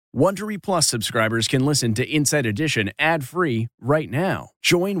Wondery Plus subscribers can listen to Inside Edition ad-free right now.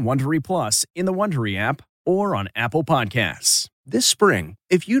 Join Wondery Plus in the Wondery app or on Apple Podcasts. This spring,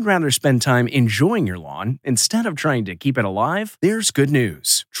 if you'd rather spend time enjoying your lawn instead of trying to keep it alive, there's good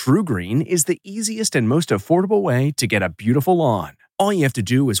news. True Green is the easiest and most affordable way to get a beautiful lawn. All you have to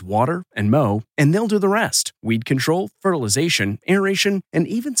do is water and mow, and they'll do the rest. Weed control, fertilization, aeration, and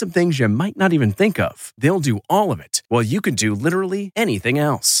even some things you might not even think of. They'll do all of it, while you can do literally anything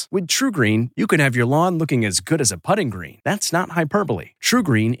else. With True Green, you can have your lawn looking as good as a putting green. That's not hyperbole. True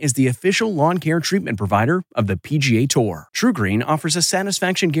Green is the official lawn care treatment provider of the PGA Tour. True Green offers a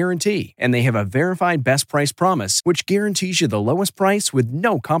satisfaction guarantee, and they have a verified best price promise, which guarantees you the lowest price with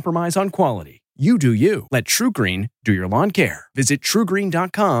no compromise on quality. You do you. Let True Green do your lawn care. Visit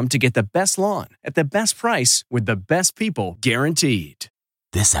TrueGreen.com to get the best lawn at the best price with the best people guaranteed.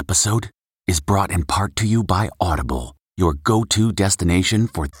 This episode is brought in part to you by Audible, your go-to destination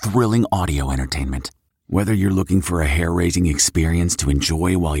for thrilling audio entertainment. Whether you're looking for a hair-raising experience to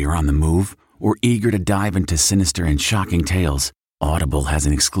enjoy while you're on the move or eager to dive into sinister and shocking tales, Audible has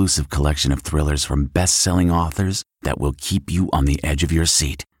an exclusive collection of thrillers from best-selling authors that will keep you on the edge of your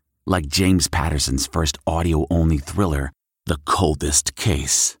seat. Like James Patterson's first audio-only thriller, The Coldest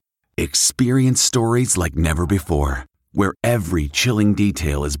Case. Experience stories like never before, where every chilling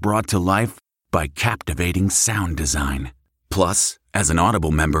detail is brought to life by captivating sound design. Plus, as an Audible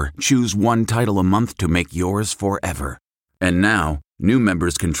member, choose one title a month to make yours forever. And now, new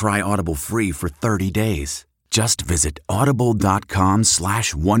members can try Audible free for 30 days. Just visit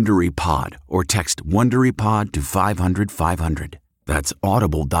audible.com/WonderyPod or text WonderyPod to 500-500. That's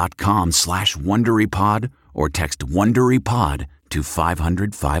audible.com/WonderyPod or text WonderyPod to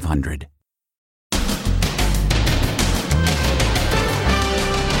 500-500.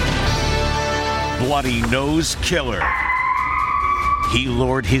 Bloody Nose Killer. He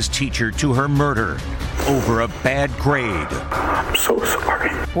lured his teacher to her murder over a bad grade. I'm so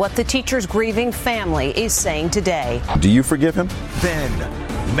sorry. What the teacher's grieving family is saying today. Do you forgive him? Then,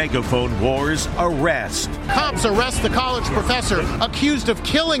 Megaphone Wars arrest. Cops arrest the college professor accused of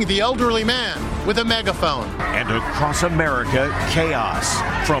killing the elderly man with a megaphone. And across America, chaos.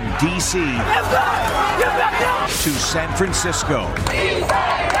 From D.C. to San Francisco.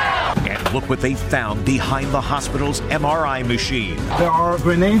 And look what they found behind the hospital's MRI machine. There are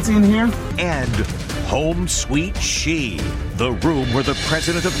grenades in here. And Home Sweet She, the room where the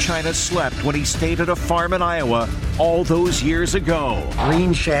president of China slept when he stayed at a farm in Iowa all those years ago.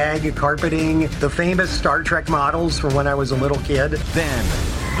 Green shag carpeting, the famous Star Trek models from when I was a little kid. Then,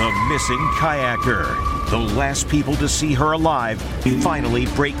 the missing kayaker. The last people to see her alive finally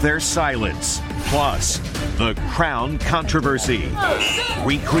break their silence. Plus, the crown controversy.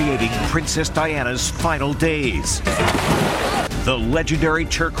 Recreating Princess Diana's final days. The legendary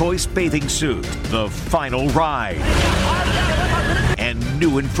turquoise bathing suit. The final ride. And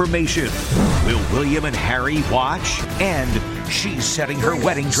new information. Will William and Harry watch? And she's setting her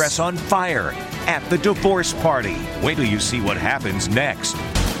wedding dress on fire at the divorce party. Wait till you see what happens next.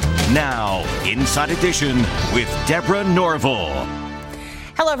 Now, Inside Edition with Deborah Norville.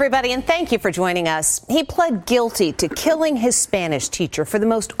 Hello, everybody, and thank you for joining us. He pled guilty to killing his Spanish teacher for the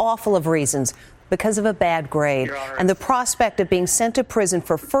most awful of reasons, because of a bad grade. And the prospect of being sent to prison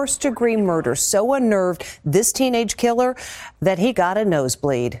for first-degree murder so unnerved this teenage killer that he got a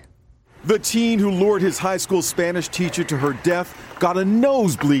nosebleed. The teen who lured his high school Spanish teacher to her death got a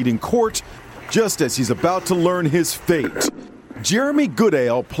nosebleed in court just as he's about to learn his fate. Jeremy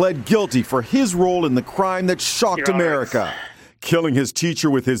Goodale pled guilty for his role in the crime that shocked America, killing his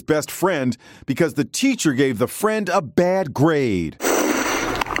teacher with his best friend because the teacher gave the friend a bad grade.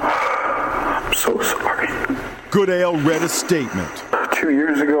 I'm so sorry. Goodale read a statement. 2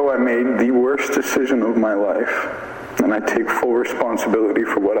 years ago, I made the worst decision of my life, and I take full responsibility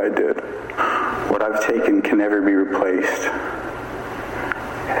for what I did. What I've taken can never be replaced.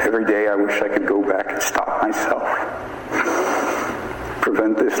 Every day, I wish I could go back and stop myself.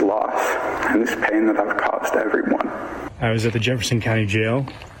 Prevent this loss and this pain that I've caused everyone. I was at the Jefferson County Jail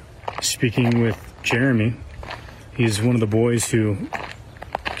speaking with Jeremy. He's one of the boys who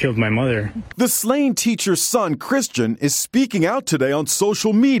killed my mother. The slain teacher's son, Christian, is speaking out today on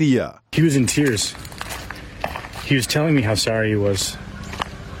social media. He was in tears. He was telling me how sorry he was.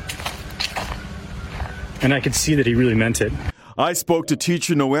 And I could see that he really meant it. I spoke to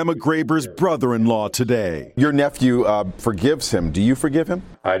teacher Noema Graber's brother-in-law today. Your nephew forgives him. Do you forgive him?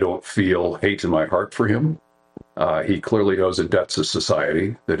 I don't feel hate in my heart for him. He clearly owes a debt to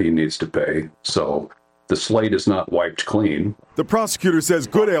society that he needs to pay. So The slate is not wiped clean. The prosecutor says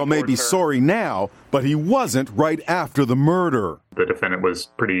Goodale may be sorry now, but he wasn't right after the murder. The defendant was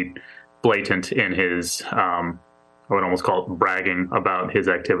pretty blatant in his, I would almost call it bragging about his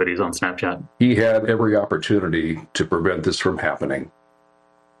activities on Snapchat. He had every opportunity to prevent this from happening.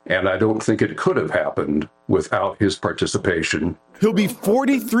 And I don't think it could have happened without his participation. He'll be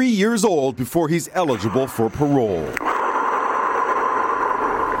 43 years old before he's eligible for parole.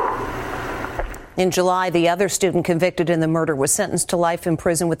 In July, the other student convicted in the murder was sentenced to life in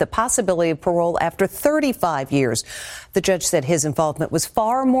prison with the possibility of parole after 35 years. The judge said his involvement was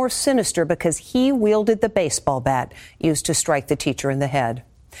far more sinister because he wielded the baseball bat used to strike the teacher in the head.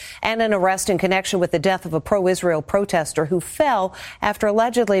 And an arrest in connection with the death of a pro-Israel protester who fell after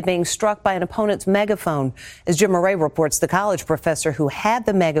allegedly being struck by an opponent's megaphone. As Jim Murray reports, the college professor who had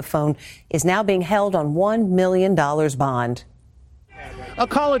the megaphone is now being held on $1 million bond. A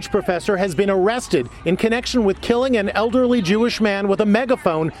college professor has been arrested in connection with killing an elderly Jewish man with a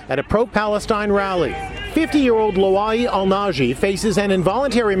megaphone at a pro-Palestine rally. 50-year-old Loai Al-Naji faces an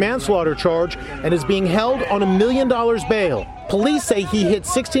involuntary manslaughter charge and is being held on $1 million bail. Police say he hit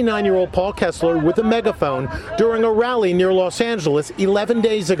 69-year-old Paul Kessler with a megaphone during a rally near Los Angeles 11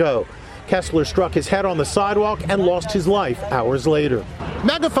 days ago. Kessler struck his head on the sidewalk and lost his life hours later.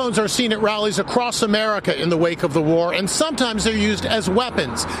 Megaphones are seen at rallies across America in the wake of the war, and sometimes they're used as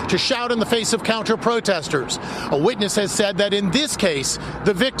weapons to shout in the face of counter-protesters. A witness has said that in this case,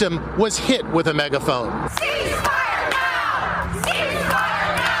 the victim was hit with a megaphone. Ceasefire now!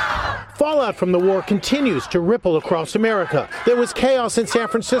 Ceasefire now! Fallout from the war continues to ripple across America. There was chaos in San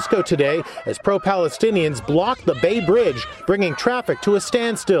Francisco today as pro-Palestinians blocked the Bay Bridge, bringing traffic to a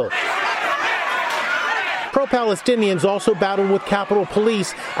standstill. Pro-Palestinians also battled with Capitol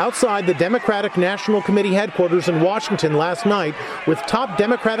Police outside the Democratic National Committee headquarters in Washington last night, with top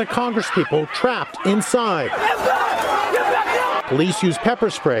Democratic congresspeople trapped inside. Police used pepper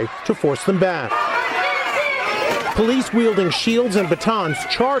spray to force them back. Police wielding shields and batons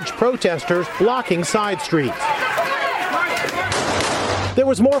charged protesters blocking side streets. There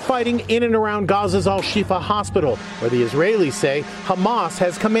was more fighting in and around Gaza's Al-Shifa hospital, where the Israelis say Hamas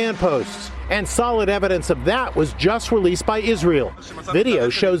has command posts. And solid evidence of that was just released by Israel. Video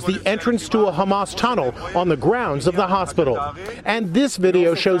shows the entrance to a Hamas tunnel on the grounds of the hospital. And this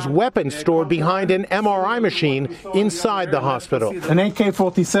video shows weapons stored behind an MRI machine inside the hospital. An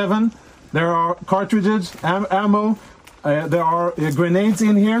AK-47, there are cartridges, ammo, there are grenades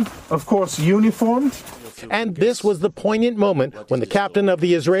in here, of course, uniform. And this was the poignant moment when the captain of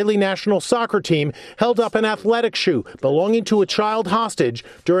the Israeli national soccer team held up an athletic shoe belonging to a child hostage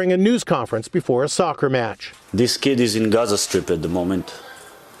during a news conference before a soccer match. This kid is in Gaza Strip at the moment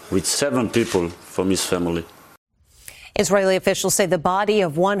with 7 people from his family. Israeli officials say the body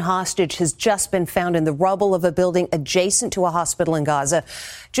of one hostage has just been found in the rubble of a building adjacent to a hospital in Gaza.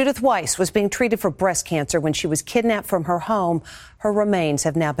 Judith Weiss was being treated for breast cancer when she was kidnapped from her home. Her remains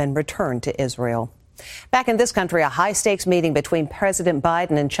have now been returned to Israel. Back in this country, a high-stakes meeting between President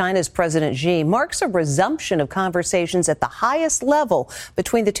Biden and China's President Xi marks a resumption of conversations at the highest level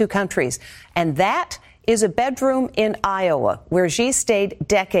between the two countries. And that is a bedroom in Iowa, where Xi stayed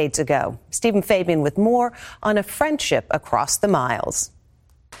decades ago. Stephen Fabian with more on a friendship across the miles.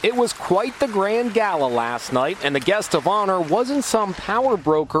 It was quite the grand gala last night, and the guest of honor wasn't some power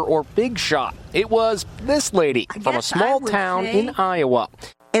broker or big shot. It was this lady from a small town in Iowa.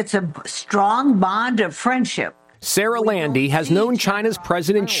 It's a strong bond of friendship. Sarah Landy has known China's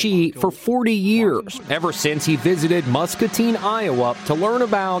President Xi for 40 years, ever since he visited Muscatine, Iowa, to learn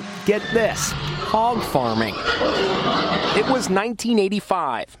about, get this, hog farming. It was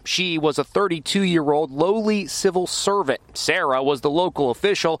 1985. Xi was a 32-year-old lowly civil servant. Sarah was the local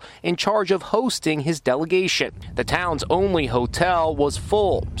official in charge of hosting his delegation. The town's only hotel was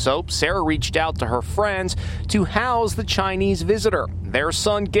full, so Sarah reached out to her friends to house the Chinese visitor. Their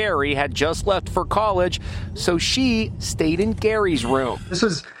son Gary had just left for college, so she stayed in Gary's room. This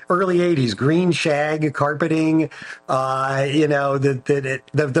was early 80s, green shag carpeting,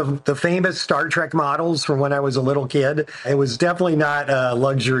 the famous Star Trek models from when I was a little kid. It was definitely not a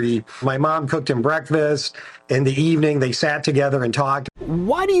luxury. My mom cooked him breakfast. In the evening, they sat together and talked.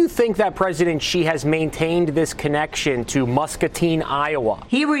 Why do you think that President Xi has maintained this connection to Muscatine, Iowa?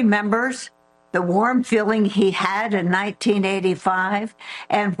 He remembers the warm feeling he had in 1985.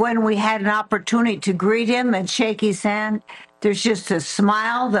 And when we had an opportunity to greet him and shake his hand, there's just a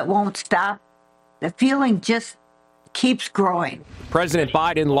smile that won't stop. The feeling just keeps growing. President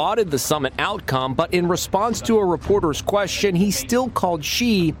Biden lauded the summit outcome, but in response to a reporter's question, he still called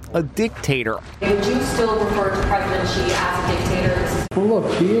Xi a dictator. Would you still refer to President Xi as a dictator? Well,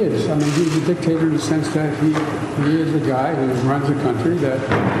 look, he is. I mean, he's a dictator in the sense that he is a guy who runs a country that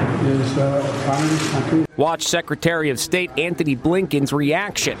is a communist country. Watch Secretary of State Antony Blinken's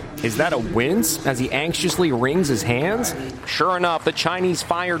reaction. Is that a wince as he anxiously wrings his hands? Sure enough, the Chinese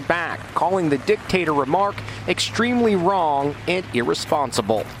fired back, calling the dictator remark extremely wrong and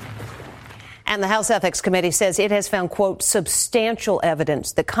irresponsible. And the House Ethics Committee says it has found, quote, substantial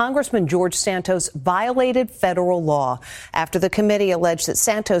evidence that Congressman George Santos violated federal law after the committee alleged that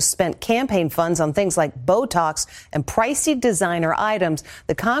Santos spent campaign funds on things like Botox and pricey designer items.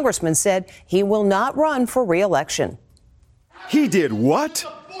 The congressman said he will not run for re-election. He did what?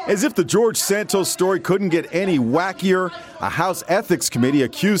 As if the George Santos story couldn't get any wackier, a House Ethics Committee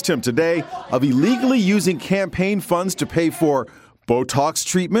accused him today of illegally using campaign funds to pay for Botox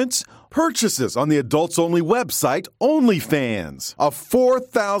treatments, purchases on the adults-only website OnlyFans, a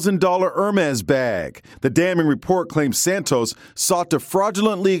 $4,000 Hermes bag. The damning report claims Santos sought to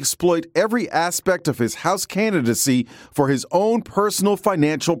fraudulently exploit every aspect of his House candidacy for his own personal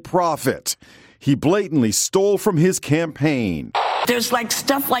financial profit. He blatantly stole from his campaign. There's like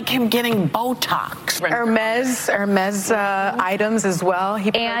stuff like him getting Botox. Hermes items as well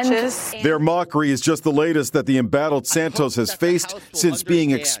he purchased. Their mockery is just the latest that the embattled Santos has faced since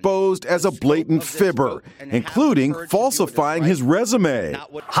being exposed as a blatant fibber, including falsifying his resume.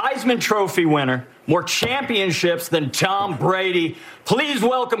 Heisman Trophy winner, more championships than Tom Brady. Please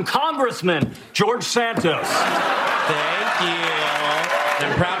welcome Congressman George Santos. Thank you.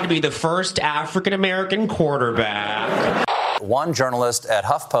 I'm proud to be the first African-American quarterback. One journalist at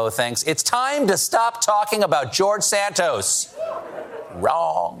HuffPo thinks it's time to stop talking about George Santos.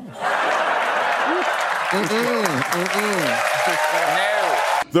 Wrong. No.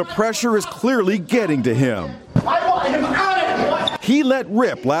 The pressure is clearly getting to him. I want him out of here. He let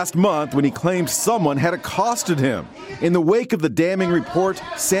rip last month when he claimed someone had accosted him. In the wake of the damning report,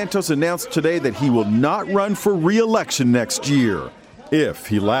 Santos announced today that he will not run for re-election next year, if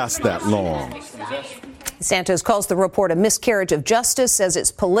he lasts that long. Santos calls the report a miscarriage of justice, says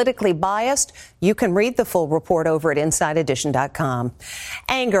it's politically biased. You can read the full report over at InsideEdition.com.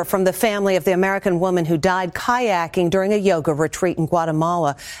 Anger from the family of the American woman who died kayaking during a yoga retreat in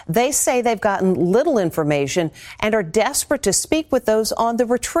Guatemala. They say they've gotten little information and are desperate to speak with those on the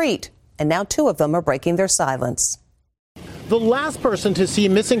retreat. And now two of them are breaking their silence. The last person to see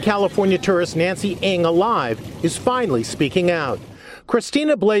missing California tourist Nancy Ng alive is finally speaking out.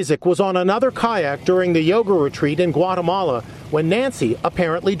 Christina Blazek was on another kayak during the yoga retreat in Guatemala when Nancy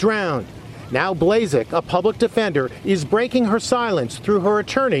apparently drowned. Now Blazek, a public defender, is breaking her silence through her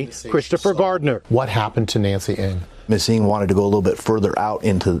attorney, Christopher Gardner. What happened to Nancy Ng? Miss Ng wanted to go a little bit further out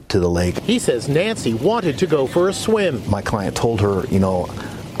into the lake. He says Nancy wanted to go for a swim. My client told her,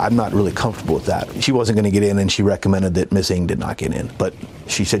 I'm not really comfortable with that. She wasn't going to get in, and she recommended that Miss Ng did not get in. But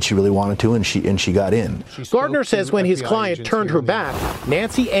she said she really wanted to, and she got in. Gardner says when his client turned her back,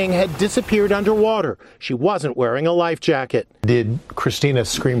 Nancy Ng had disappeared underwater. She wasn't wearing a life jacket. Did Christina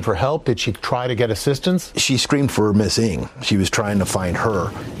scream for help? Did she try to get assistance? She screamed for Miss Ng. She was trying to find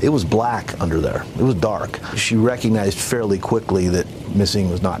her. It was black under there. It was dark. She recognized fairly quickly that Miss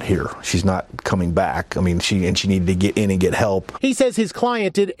Ng was not here. She's not coming back. She needed to get in and get help. He says his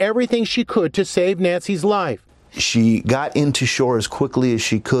client did everything she could to save Nancy's life. She got into shore as quickly as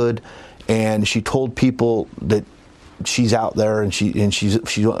she could, and she told people that she's out there, and she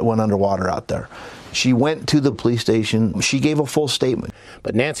went underwater out there. She went to the police station. She gave a full statement.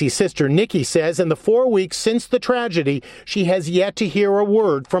 But Nancy's sister, Nikki, says in the 4 weeks since the tragedy, she has yet to hear a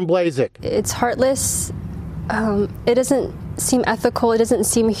word from Blazek. It's heartless. It doesn't seem ethical. It doesn't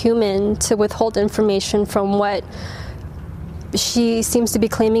seem human to withhold information from what she seems to be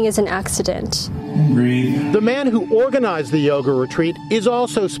claiming is an accident. The man who organized the yoga retreat is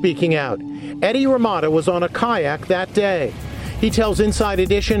also speaking out. Eddie Ramada was on a kayak that day. He tells Inside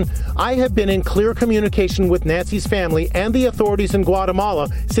Edition, I have been in clear communication with Nancy's family and the authorities in Guatemala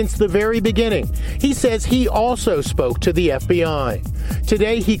since the very beginning. He says he also spoke to the FBI.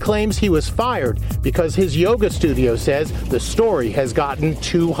 Today, he claims he was fired because his yoga studio says the story has gotten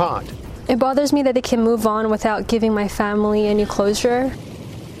too hot. It bothers me that they can move on without giving my family any closure.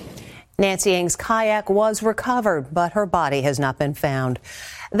 Nancy Ng's kayak was recovered, but her body has not been found.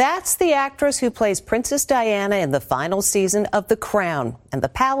 That's the actress who plays Princess Diana in the final season of The Crown. And the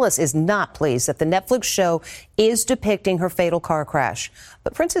palace is not pleased that the Netflix show is depicting her fatal car crash.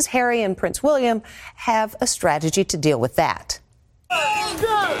 But Princess Harry and Prince William have a strategy to deal with that.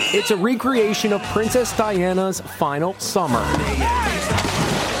 It's a recreation of Princess Diana's final summer.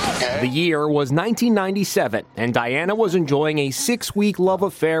 The year was 1997, and Diana was enjoying a 6-week love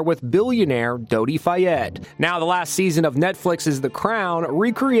affair with billionaire Dodi Fayed. Now, the last season of Netflix's The Crown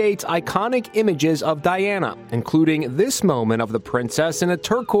recreates iconic images of Diana, including this moment of the princess in a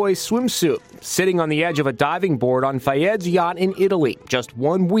turquoise swimsuit, sitting on the edge of a diving board on Fayed's yacht in Italy, just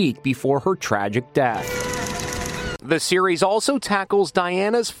 1 week before her tragic death. The series also tackles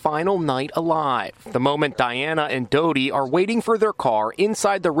Diana's final night alive. The moment Diana and Dodi are waiting for their car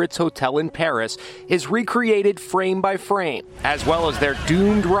inside the Ritz Hotel in Paris is recreated frame by frame, as well as their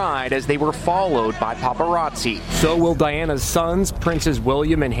doomed ride as they were followed by paparazzi. So will Diana's sons, Princes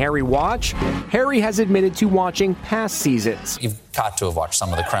William and Harry, watch? Harry has admitted to watching past seasons. You've got to have watched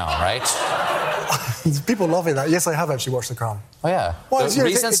some of The Crown, right? People love it. Yes, I have actually watched The Crown. Oh, yeah. Well, the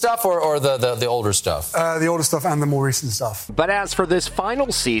recent stuff or the older stuff? The older stuff and the more recent stuff. But as for this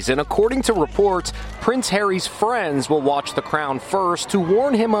final season, according to reports, Prince Harry's friends will watch The Crown first to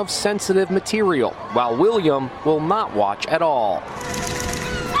warn him of sensitive material, while William will not watch at all.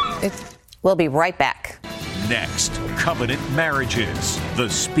 We'll be right back. Next, covenant marriages. The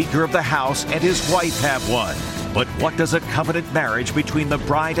Speaker of the House and his wife have one. But what does a covenant marriage between the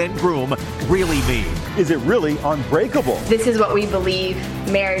bride and groom really mean? Is it really unbreakable? This is what we believe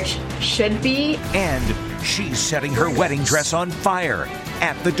marriage should be. And she's setting her wedding dress on fire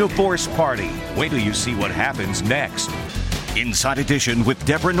at the divorce party. Wait till you see what happens next. Inside Edition with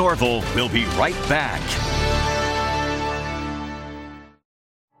Deborah Norville. We'll be right back.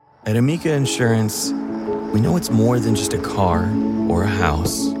 At Amica Insurance, we know it's more than just a car or a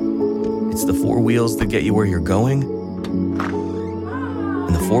house. It's the 4 wheels that get you where you're going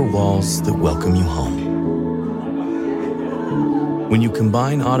and the 4 walls that welcome you home. When you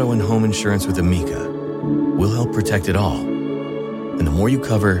combine auto and home insurance with Amica, we'll help protect it all. And the more you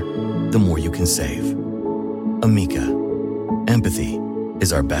cover, the more you can save. Amica. Empathy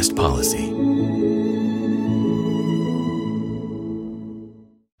is our best policy.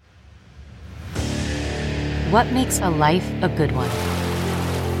 What makes a life a good one?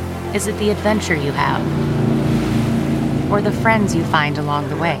 Is it the adventure you have? Or the friends you find along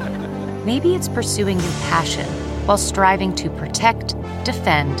the way? Maybe it's pursuing your passion while striving to protect,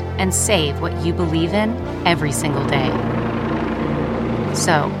 defend, and save what you believe in every single day.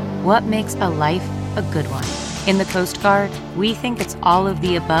 So, what makes a life a good one? In the Coast Guard, we think it's all of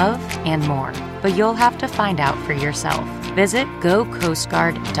the above and more, but you'll have to find out for yourself. Visit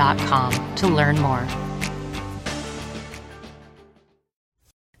gocoastguard.com to learn more.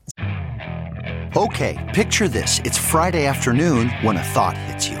 Okay, picture this. It's Friday afternoon when a thought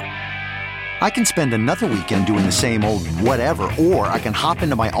hits you. I can spend another weekend doing the same old whatever, or I can hop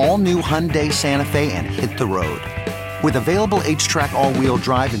into my all-new Hyundai Santa Fe and hit the road. With available H-Track all-wheel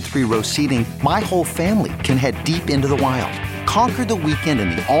drive and 3-row seating, my whole family can head deep into the wild. Conquer the weekend in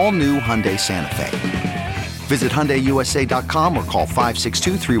the all-new Hyundai Santa Fe. Visit HyundaiUSA.com or call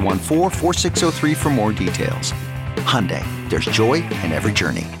 562-314-4603 for more details. Hyundai, there's joy in every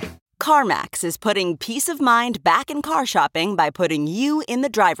journey. CarMax is putting peace of mind back in car shopping by putting you in the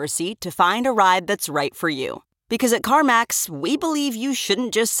driver's seat to find a ride that's right for you. Because at CarMax, we believe you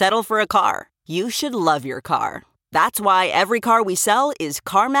shouldn't just settle for a car. You should love your car. That's why every car we sell is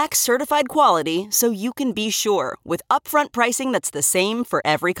CarMax certified quality, so you can be sure with upfront pricing that's the same for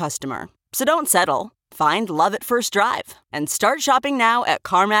every customer. So don't settle. Find love at first drive and start shopping now at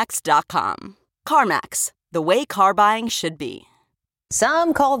CarMax.com. CarMax, the way car buying should be.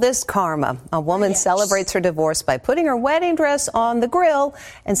 Some call this karma. A woman celebrates her divorce by putting her wedding dress on the grill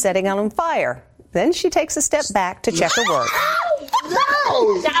and setting it on fire. Then she takes a step back to check her work.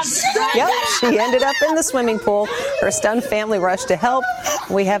 No! Yep, she ended up in the swimming pool. Her stunned family rushed to help.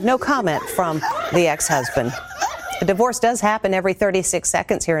 We have no comment from the ex-husband. A divorce does happen every 36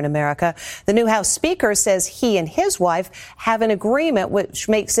 seconds here in America. The new House Speaker says he and his wife have an agreement which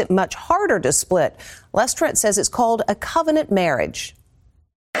makes it much harder to split. Les Trent says it's called a covenant marriage.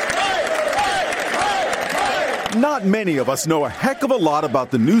 Not many of us know a heck of a lot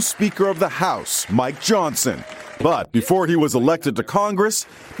about the new Speaker of the House, Mike Johnson. But before he was elected to Congress,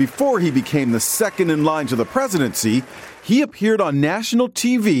 before he became the second in line to the presidency, he appeared on national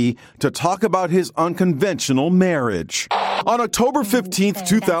TV to talk about his unconventional marriage. On October 15th,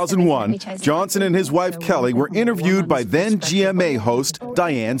 2001, Johnson and his wife Kelly were interviewed by then GMA host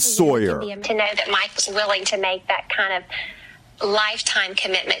Diane Sawyer. To know that Mike was willing to make that kind of lifetime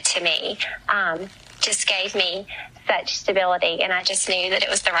commitment to me just gave me such stability, and I just knew that it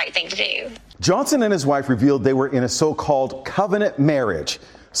was the right thing to do. Johnson and his wife revealed they were in a so-called covenant marriage.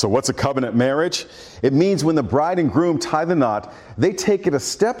 So what's a covenant marriage? It means when the bride and groom tie the knot, they take it a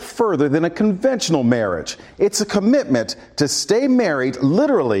step further than a conventional marriage. It's a commitment to stay married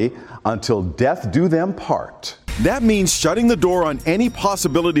literally until death do them part. That means shutting the door on any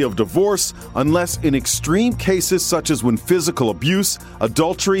possibility of divorce unless in extreme cases such as when physical abuse,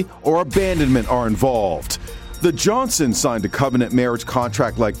 adultery, or abandonment are involved. The Johnsons signed a covenant marriage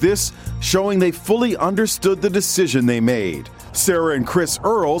contract like this, showing they fully understood the decision they made. Sarah and Chris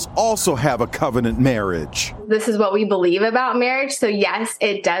Earls also have a covenant marriage. This is what we believe about marriage. So yes,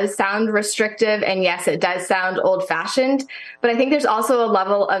 it does sound restrictive, and yes, it does sound old-fashioned, but I think there's also a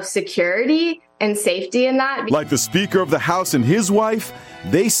level of security and safety in that. Like the Speaker of the House and his wife,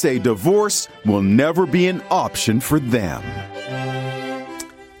 they say divorce will never be an option for them.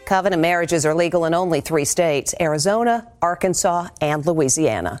 Covenant marriages are legal in only 3 states: Arizona, Arkansas, and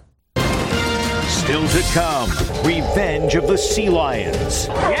Louisiana. Still to come, revenge of the sea lions.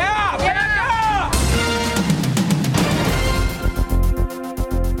 Yeah!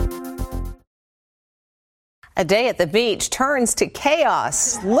 A day at the beach turns to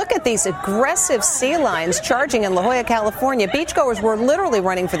chaos. Look at these aggressive sea lions charging in La Jolla, California. Beachgoers were literally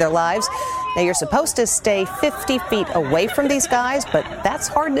running for their lives. Now, you're supposed to stay 50 feet away from these guys, but that's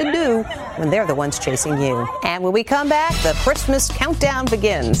hard to do when they're the ones chasing you. And when we come back, the Christmas countdown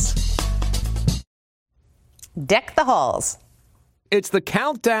begins. Deck the halls. It's the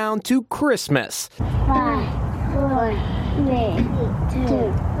countdown to Christmas. 5, 4, 3, 2,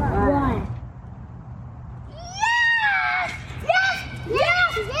 1.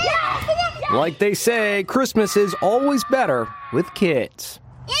 Like they say, Christmas is always better with kids.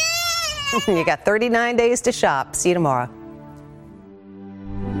 You got 39 days to shop. See you tomorrow.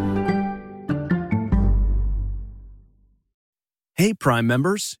 Hey, Prime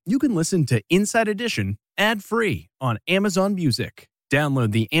members, you can listen to Inside Edition ad-free on Amazon Music.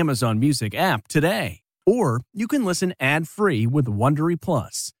 Download the Amazon Music app today. Or you can listen ad-free with Wondery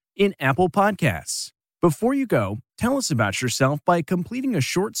Plus in Apple Podcasts. Before you go, tell us about yourself by completing a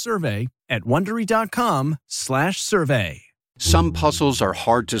short survey at Wondery.com/survey. Some puzzles are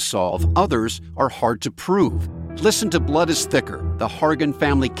hard to solve, others are hard to prove. Listen to Blood is Thicker, The Hargan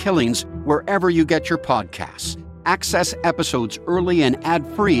Family Killings, wherever you get your podcasts. Access episodes early and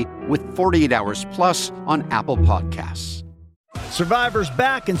ad-free with 48 Hours Plus on Apple Podcasts. Survivor's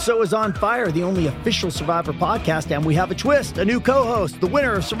back, and so is On Fire, the only official Survivor podcast, and we have a twist, a new co-host, the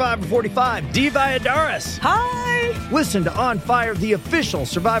winner of Survivor 45, Dee Valladares. Hi! Listen to On Fire, the official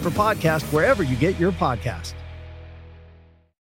Survivor podcast, wherever you get your podcast.